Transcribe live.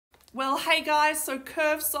Well, hey guys, so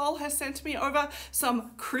CURVESOUL has sent me over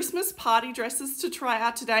some Christmas party dresses to try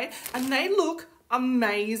out today, and they look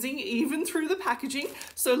amazing even through the packaging,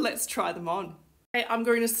 so let's try them on. Okay, I'm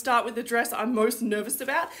going to start with the dress I'm most nervous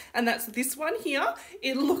about, and that's this one here.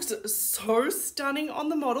 It looks so stunning on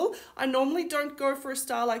the model. I normally don't go for a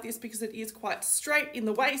style like this because it is quite straight in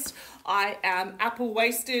the waist. I am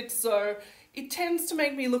apple-waisted, so it tends to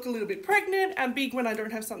make me look a little bit pregnant and big when I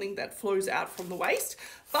don't have something that flows out from the waist.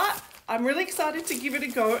 But I'm really excited to give it a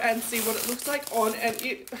go and see what it looks like on, and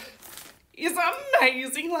it is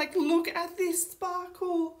amazing. Like, look at this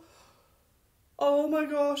sparkle. Oh my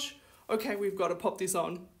gosh. Okay, we've got to pop this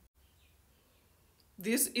on.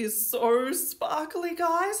 This is so sparkly,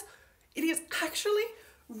 guys. It is actually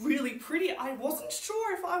really pretty. I wasn't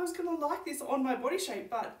sure if I was gonna like this on my body shape,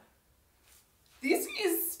 but this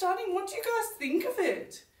is stunning. What do you guys think of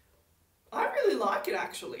it? I really like it,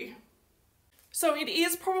 actually. So it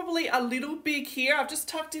is probably a little big here. I've just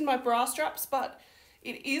tucked in my bra straps, but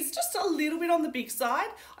it is just a little bit on the big side.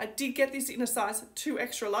 I did get this in a size 2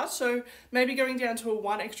 extra large, so maybe going down to a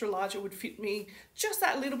 1 extra large, it would fit me just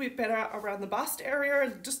that little bit better around the bust area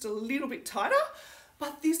and just a little bit tighter.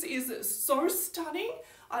 But this is so stunning.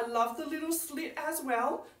 I love the little slit as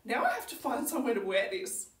well. Now I have to find somewhere to wear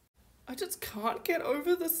this. I just can't get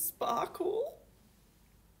over the sparkle.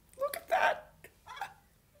 Look at that.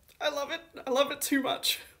 I love it. I love it too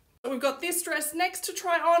much. We've got this dress next to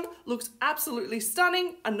try on. Looks absolutely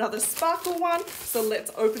stunning. Another sparkle one. So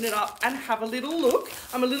let's open it up and have a little look.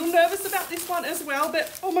 I'm a little nervous about this one as well,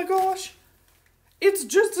 but oh my gosh, it's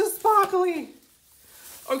just as sparkly.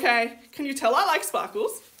 Okay, can you tell I like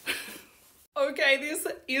sparkles? Okay, this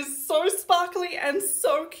is so sparkly and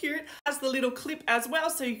so cute. It has the little clip as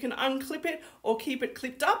well, so you can unclip it or keep it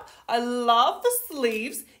clipped up. I love the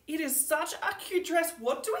sleeves. It is such a cute dress.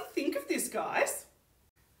 What do we think of this, guys?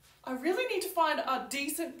 I really need to find a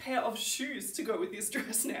decent pair of shoes to go with this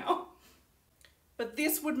dress now. But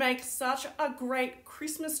this would make such a great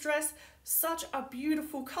Christmas dress, such a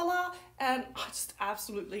beautiful color, and I just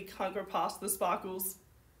absolutely can't go past the sparkles.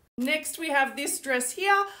 Next we have this dress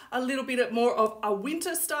here, a little bit more of a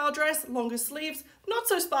winter style dress, longer sleeves, not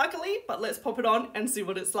so sparkly, but let's pop it on and see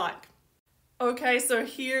what it's like. Okay, so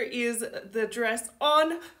here is the dress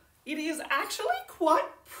on. It is actually quite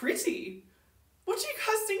pretty. What do you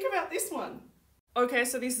guys think about this one? Okay,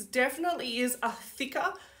 so this definitely is a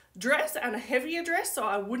thicker dress and a heavier dress, so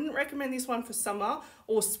I wouldn't recommend this one for summer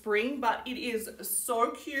or spring, but it is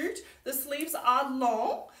so cute. The sleeves are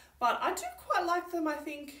long, but I do quite like them, I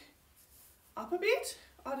think, up a bit.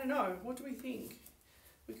 I don't know, what do we think?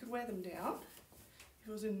 We could wear them down if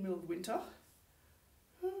it was in the middle of winter.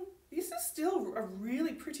 This is still a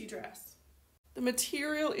really pretty dress. The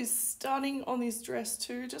material is stunning on this dress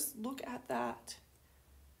too. Just look at that.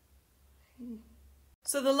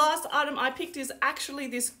 So the last item I picked is actually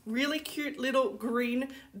this really cute little green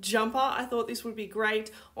jumper. I thought this would be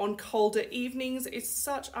great on colder evenings. It's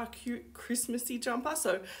such a cute Christmassy jumper,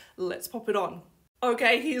 so let's pop it on.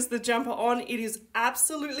 Okay, here's the jumper on. It is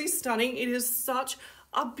absolutely stunning. It is such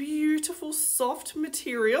a beautiful soft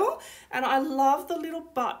material, and I love the little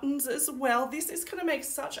buttons as well. This is gonna make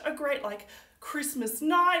such a great like Christmas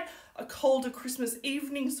night, a colder Christmas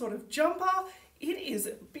evening sort of jumper. It is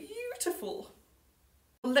beautiful.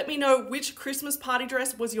 Let me know which Christmas party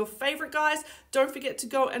dress was your favorite, guys. Don't forget to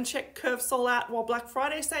go and check CURVESOUL out while Black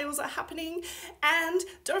Friday sales are happening. And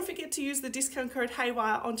don't forget to use the discount code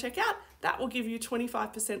HAYWIRE on checkout. That will give you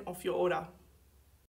 25% off your order.